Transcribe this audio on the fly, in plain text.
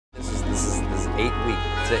8 weeks.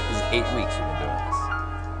 This is 8 weeks you've been doing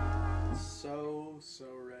this. So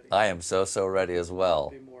ready. I am so ready as well.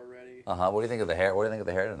 Be more ready. What do you think of the hair? What do you think of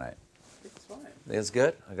the hair tonight? It's fine. Think it's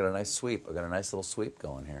good? I got a nice sweep. I got a nice little sweep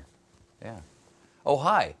going here. Yeah. Oh,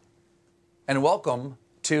 hi. And welcome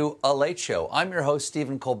to A Late Show. I'm your host,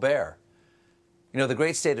 Stephen Colbert. You know, the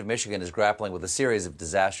great state of Michigan is grappling with a series of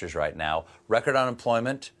disasters right now. Record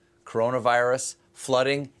unemployment, coronavirus,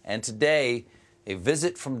 flooding, and today, a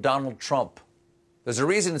visit from Donald Trump. There's a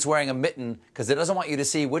reason it's wearing a mitten, because it doesn't want you to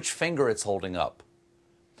see which finger it's holding up.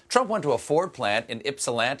 Trump went to a Ford plant in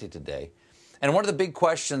Ypsilanti today, and one of the big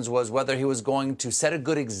questions was whether he was going to set a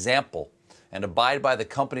good example and abide by the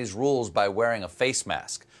company's rules by wearing a face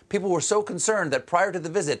mask. People were so concerned that prior to the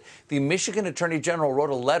visit, the Michigan Attorney General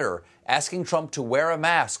wrote a letter asking Trump to wear a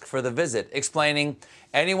mask for the visit, explaining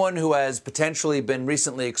anyone who has potentially been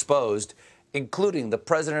recently exposed, including the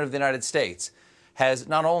President of the United States, has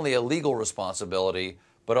not only a legal responsibility,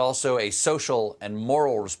 but also a social and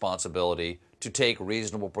moral responsibility to take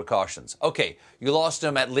reasonable precautions. Okay, you lost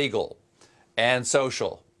him at legal and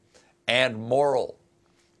social and moral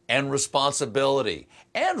and responsibility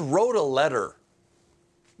and wrote a letter.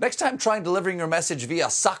 Next time, try delivering your message via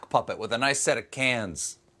sock puppet with a nice set of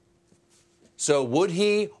cans. So would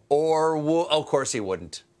he or of course he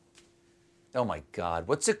wouldn't. Oh my God,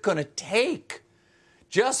 what's it gonna take?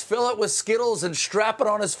 Just fill it with Skittles and strap it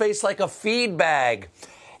on his face like a feed bag.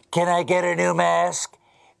 Can I get a new mask?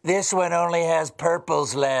 This one only has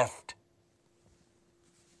purples left.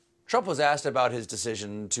 Trump was asked about his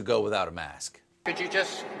decision to go without a mask. Could you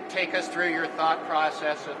just take us through your thought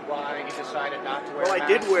process of why you decided not to wear a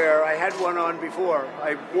mask? Well, I had one on before.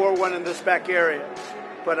 I wore one in this back area,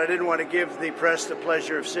 but I didn't want to give the press the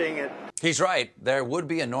pleasure of seeing it. He's right. There would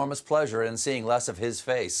be enormous pleasure in seeing less of his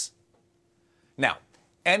face. Now,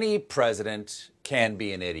 any president can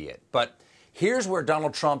be an idiot, but here's where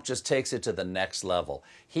Donald Trump just takes it to the next level.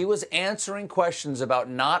 He was answering questions about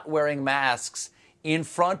not wearing masks in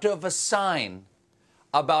front of a sign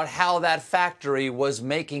about how that factory was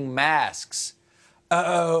making masks.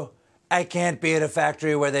 Uh-oh, I can't be at a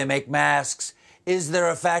factory where they make masks. Is there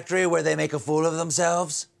a factory where they make a fool of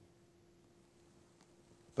themselves?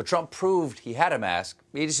 But Trump proved he had a mask.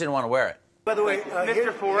 He just didn't want to wear it. By the way,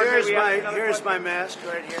 here's my mask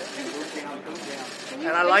right here.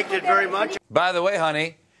 And I liked it very much. By the way,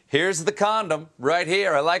 honey, here's the condom right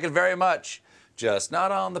here. I like it very much. Just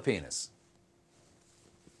not on the penis.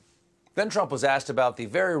 Then Trump was asked about the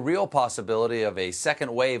very real possibility of a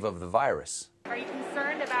second wave of the virus. Are you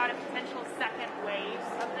concerned about a potential second wave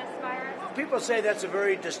of this virus? People say that's a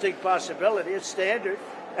very distinct possibility. It's standard.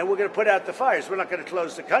 And we're going to put out the fires. We're not going to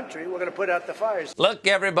close the country. We're going to put out the fires. Look,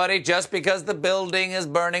 everybody, just because the building is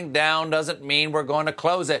burning down doesn't mean we're going to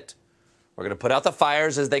close it. We're going to put out the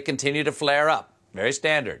fires as they continue to flare up. Very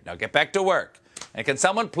standard. Now get back to work. And can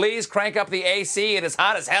someone please crank up the AC? It is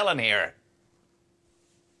hot as hell in here.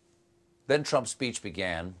 Then Trump's speech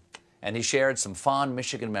began, and he shared some fond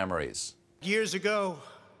Michigan memories. Years ago,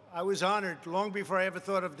 I was honored, long before I ever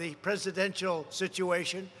thought of the presidential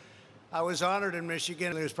situation. I was honored in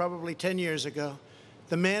Michigan. It was probably 10 years ago.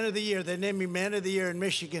 The Man of the Year. They named me Man of the Year in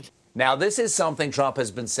Michigan. Now, this is something Trump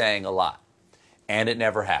has been saying a lot, and it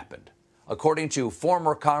never happened. According to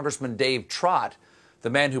former Congressman Dave Trott, the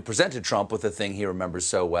man who presented Trump with the thing he remembers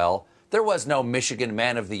so well, there was no Michigan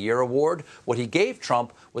Man of the Year award. What he gave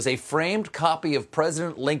Trump was a framed copy of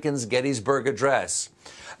President Lincoln's Gettysburg Address.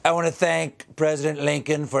 I want to thank President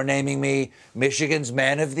Lincoln for naming me Michigan's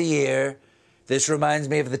Man of the Year. This reminds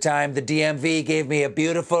me of the time the DMV gave me a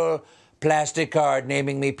beautiful plastic card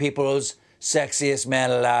naming me people's sexiest man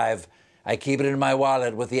alive. I keep it in my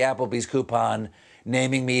wallet with the Applebee's coupon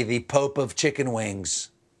naming me the Pope of Chicken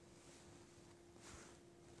Wings.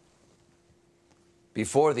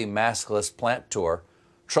 Before the maskless plant tour,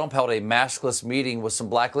 Trump held a maskless meeting with some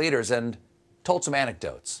black leaders and told some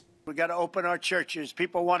anecdotes. We've got to open our churches.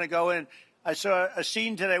 People want to go in. I saw a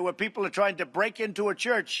scene today where people are trying to break into a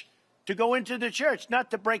church, to go into the church, not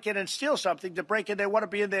to break in and steal something, to break in. They want to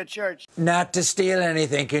be in their church. Not to steal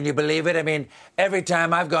anything, can you believe it? I mean, every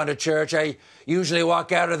time I've gone to church, I usually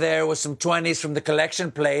walk out of there with some 20s from the collection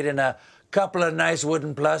plate and a couple of nice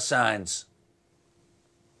wooden plus signs.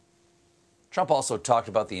 Trump also talked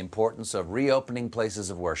about the importance of reopening places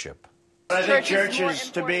of worship. I think churches,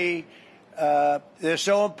 to me, they're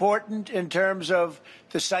so important in terms of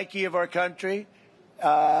the psyche of our country.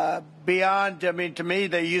 Beyond, I mean, to me,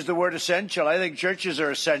 they use the word essential. I think churches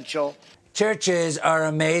are essential. Churches are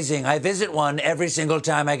amazing. I visit one every single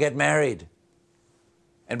time I get married.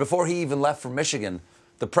 And before he even left for Michigan,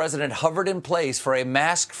 the president hovered in place for a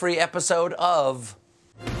mask-free episode of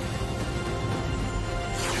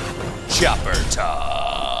Chopper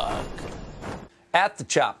Talk. At the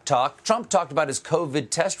Chop Talk, Trump talked about his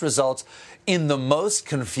COVID test results in the most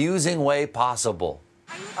confusing way possible.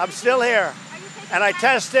 I'm still here, and I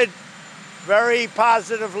tested very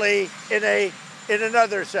positively in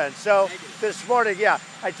another sense. So this morning, yeah,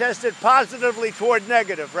 I tested positively toward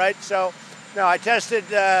negative, right? So, no, I tested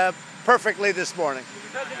perfectly this morning.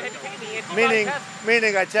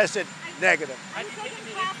 Meaning I tested negative.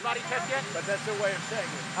 But that's a way of saying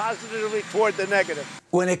it. Positively toward the negative.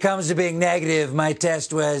 When it comes to being negative, my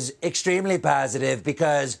test was extremely positive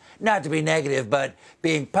because, not to be negative, but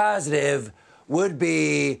being positive would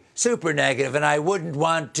be super negative, and I wouldn't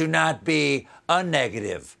want to not be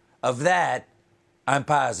unnegative. Of that, I'm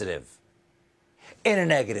positive. In a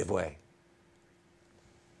negative way.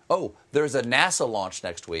 Oh, there's a NASA launch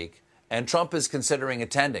next week, and Trump is considering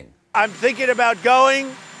attending. I'm thinking about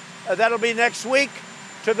going. That'll be next week.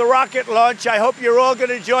 To the rocket launch. I hope you're all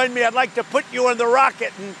going to join me. I'd like to put you in the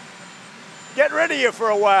rocket and get rid of you for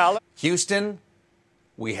a while. Houston,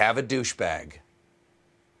 we have a douchebag.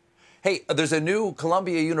 Hey, there's a new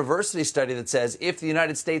Columbia University study that says if the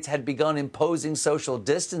United States had begun imposing social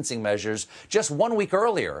distancing measures just 1 week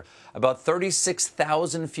earlier, about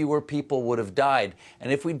 36,000 fewer people would have died.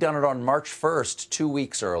 And if we'd done it on March 1st, 2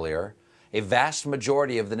 weeks earlier, a vast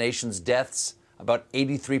majority of the nation's deaths, about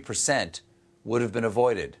 83%, would have been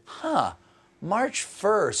avoided. March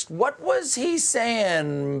 1st. What was he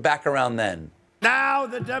saying back around then? Now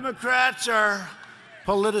the Democrats are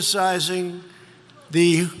politicizing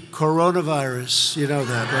the coronavirus. You know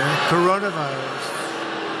that, right?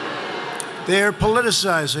 Coronavirus. They're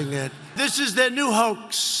politicizing it. This is their new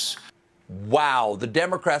hoax. Wow, the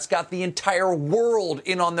Democrats got the entire world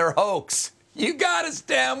in on their hoax. You got us,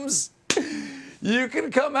 Dems. You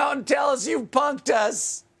can come out and tell us you've punked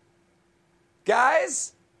us.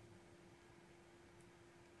 Guys?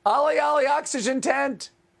 Ollie, ollie, oxygen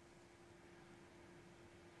tent.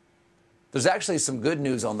 There's actually some good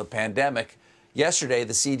news on the pandemic. Yesterday,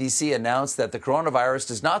 the CDC announced that the coronavirus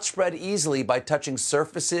does not spread easily by touching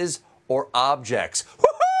surfaces or objects.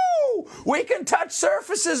 Woohoo! We can touch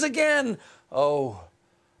surfaces again. Oh,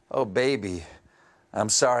 baby. I'm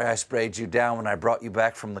sorry I sprayed you down when I brought you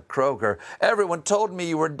back from the Kroger. Everyone told me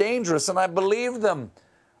you were dangerous, and I believed them.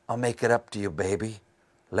 I'll make it up to you, baby.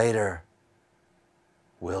 Later,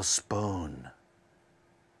 we'll spoon.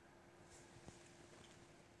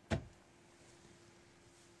 But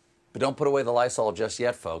don't put away the Lysol just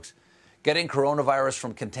yet, folks. Getting coronavirus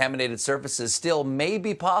from contaminated surfaces still may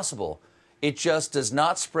be possible. It just does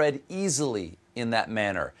not spread easily in that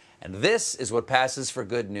manner. And this is what passes for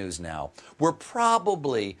good news now. We're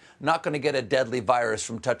probably not going to get a deadly virus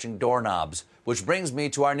from touching doorknobs, which brings me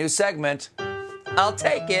to our new segment, I'll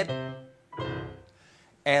Take It.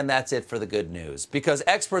 And that's it for the good news, because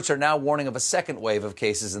experts are now warning of a second wave of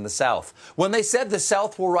cases in the South. When they said the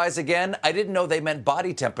South will rise again, I didn't know they meant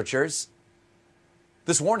body temperatures.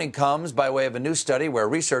 This warning comes by way of a new study where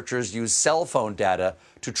researchers use cell phone data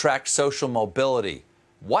to track social mobility.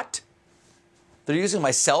 What? They're using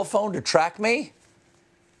my cell phone to track me?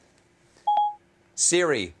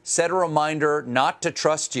 Siri, set a reminder not to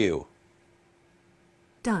trust you.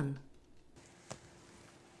 Done.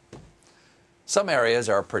 Some areas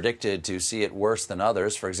are predicted to see it worse than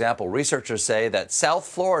others. For example, researchers say that South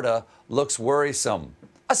Florida looks worrisome.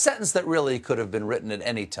 A sentence that really could have been written at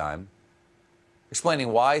any time.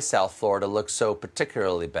 Explaining why South Florida looks so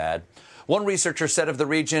particularly bad, one researcher said of the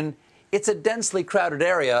region, it's a densely crowded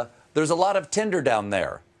area. There's a lot of Tinder down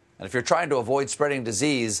there. And if you're trying to avoid spreading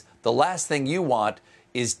disease, the last thing you want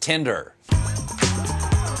is Tinder.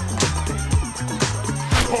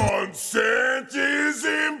 Consent is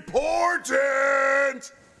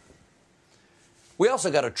important! We also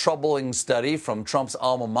got a troubling study from Trump's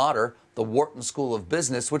alma mater, the Wharton School of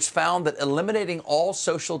Business, which found that eliminating all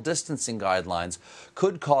social distancing guidelines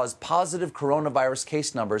could cause positive coronavirus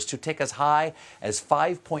case numbers to take as high as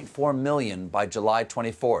 5.4 million by July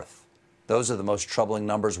 24th. Those are the most troubling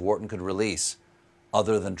numbers Wharton could release,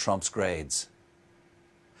 other than Trump's grades.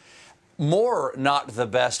 More not the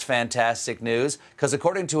best fantastic news, because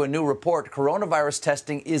according to a new report, coronavirus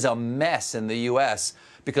testing is a mess in the U.S.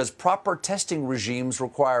 because proper testing regimes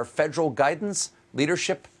require federal guidance,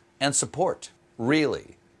 leadership, and support.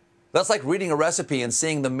 Really. That's like reading a recipe and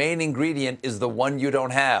seeing the main ingredient is the one you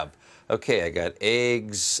don't have. Okay, I got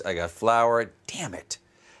eggs, I got flour. Damn it.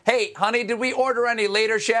 Hey, honey, did we order any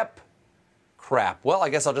leadership? Crap. Well, I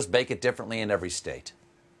guess I'll just bake it differently in every state.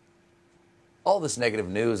 All this negative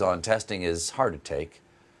news on testing is hard to take,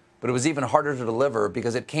 but it was even harder to deliver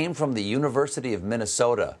because it came from the University of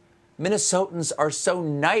Minnesota. Minnesotans are so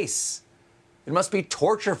nice. It must be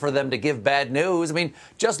torture for them to give bad news. I mean,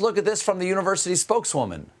 just look at this from the university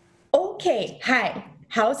spokeswoman. Okay, hi.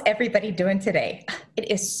 How's everybody doing today?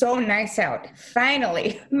 It is so nice out.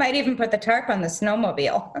 Finally. Might even put the tarp on the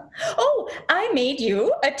snowmobile. Oh, I made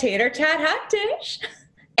you a tater tot hot dish.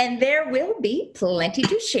 And there will be plenty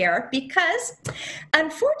to share because,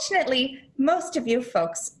 unfortunately, most of you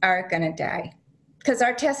folks are going to die because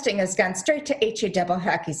our testing has gone straight to HE double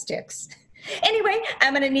hockey sticks. Anyway,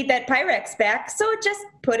 I'm going to need that Pyrex back, so just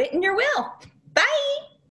put it in your will. Bye!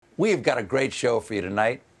 We've got a great show for you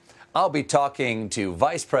tonight. I'll be talking to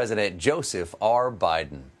Vice President Joseph R.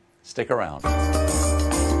 Biden. Stick around.